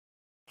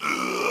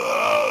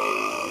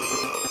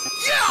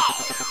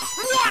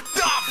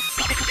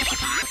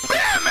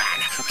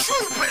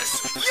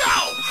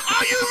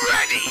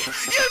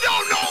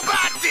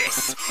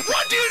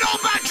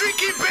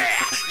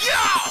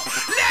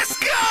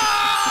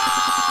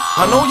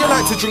I know you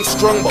like to drink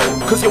strongbow,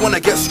 cause you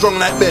wanna get strong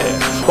like bear.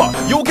 But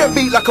you'll get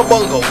beat like a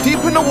bongo. Deep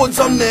in the woods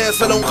I'm there,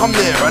 so don't come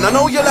near. And I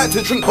know you like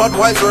to drink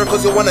Budweiser,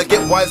 cause you wanna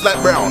get wise like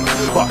Brown.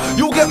 But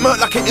you'll get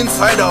murked like an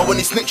insider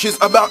when he snitches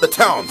about the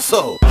town.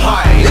 So,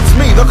 hi, it's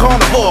me, the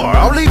carnivore.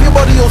 I'll leave your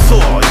body all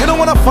sore. You don't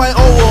wanna fight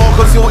or war,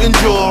 cause you'll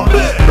endure.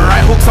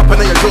 Right hooks up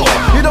into your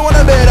jaw. You don't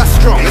wanna bear that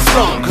strong, it's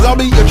long, cause I'll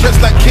beat your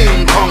chest like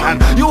King Kong.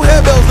 And you'll hear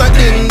bells like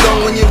ding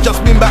dong when you've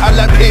just been battered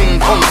like ping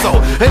pong.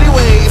 So,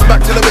 anyway, it's back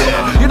to the bear.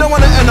 You don't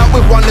wanna end up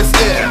with one this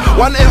ear.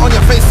 One ear on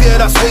your face, yeah,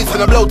 that's waste.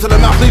 And a blow to the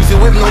mouth leaves you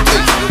with no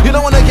taste. You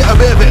don't wanna get a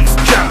beer vex.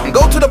 Jam,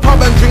 go to the pub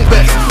and drink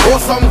best.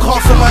 Or some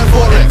castle wine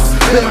forex.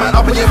 Beer man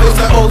up in your face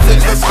like old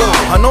six, let's go.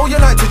 I know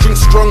you like to drink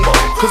strongbow,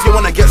 cause you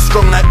wanna get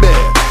strong like bear.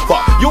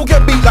 But you'll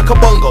get beat like a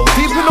bongo.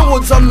 Deep in the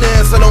woods I'm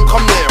there, so don't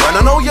come near. And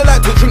I know you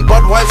like to drink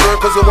Budweiser,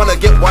 cause you wanna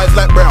get wise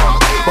like Brown.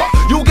 But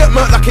you'll get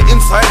murked like an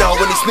insider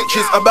when he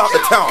snitches about the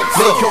town.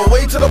 So make your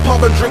way to the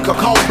pub and drink a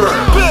Carlsberg.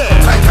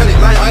 Titanic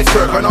like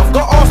iceberg. And I've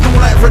got Arsenal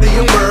like Freddie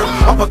Youngberg.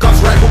 Uppercuts,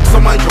 right hooks, so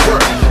mind your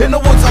word. In the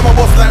woods I'm a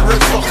boss like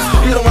Red Sox.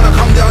 You don't wanna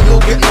come down,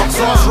 you'll get knocked.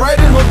 So us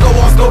riding hood, go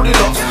ask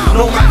Goldilocks.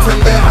 No Mac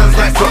 10 bare hands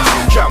like clocks.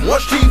 Jam,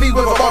 watch TV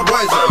with a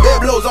Budweiser. Beer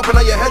blows up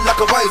into your head like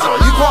a visor.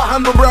 You can't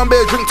handle brown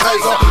beer, drink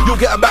Tizer.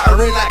 You'll get a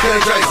battering like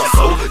Energizer.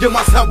 So you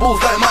must have balls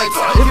like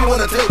Mitre. If you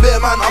wanna take beer,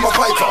 man, I'm a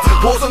fighter.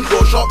 Pause and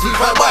throw sharp teeth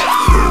like bite.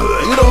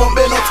 You don't want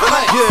beer, not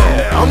tonight.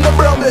 Yeah, I'm the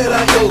brown bear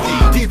like Yogi.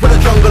 Deep in the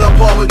jungle, I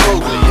part with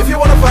Mowgli. If you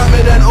wanna find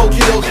me, then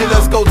okie dokie.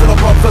 Let's go to the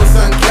pub first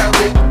and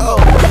carry. Oh,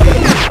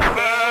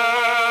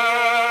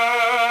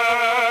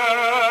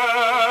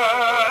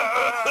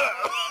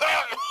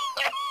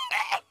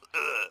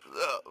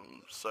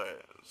 sorry.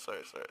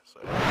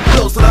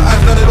 Close to the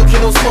eyes, now they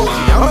looking all smoky.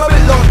 I'm a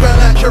bit large, grand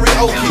like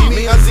karaoke.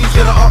 Me and Z's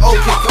gonna are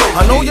okay.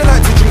 I know you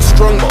like to drink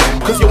strongbow,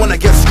 cause you wanna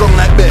get strong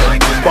like bear.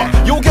 But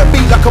you'll get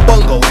beat like a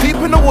bongo. Deep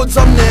in the woods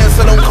I'm there,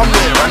 so don't come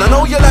near. And I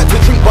know you like to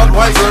drink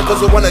Budweiser,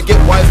 cause you wanna get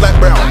wise like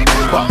Brown.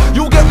 But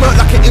you'll get murked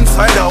like an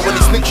insider when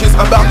he snitches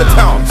about the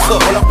town. So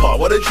I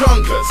part with the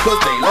drunkers, cause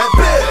they like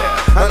beer.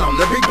 And I'm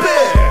the big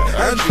bear,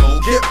 and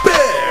you'll get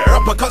bear.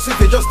 Uppercuts if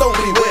they just don't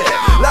beware.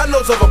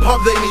 Landlords of a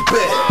pub, they need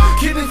beer.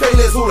 Kidney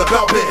failure's all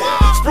about beer.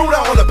 Sprawled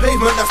out on the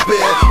pavement, that's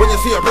beer. When you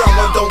see a brown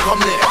one, don't come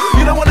near.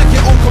 You don't wanna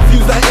get all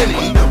confused like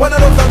Ellie. One of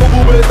those type of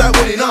boobers like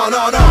Willie. No, I'm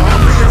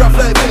pretty rough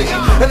like Billy.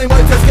 Anyway,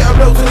 just get a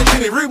blow to the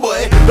chinny. Rude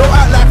boy, don't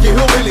act like you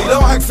hillbilly.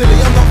 Don't act silly,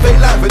 I'm not fake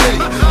like vanilli.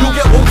 You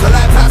get water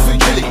like Tatsu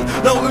chili.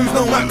 No ooze,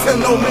 no Mac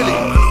 10, no milli.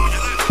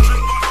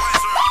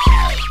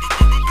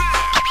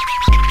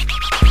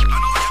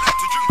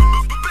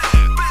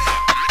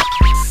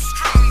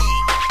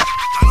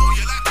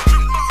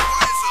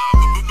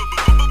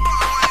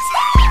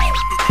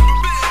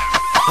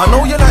 I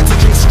know you like to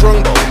drink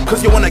strongbow,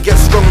 cause you wanna get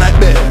strong like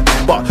bear.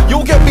 But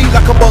you'll get beat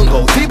like a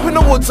bongo. Deep in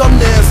the woods I'm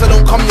there, so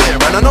don't come near.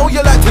 And I know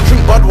you like to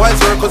drink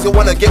Budweiser, cause you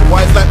wanna get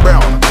wise like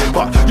Brown.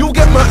 But you'll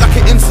get murked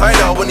like an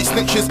insider when he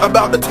snitches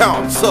about the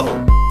town. So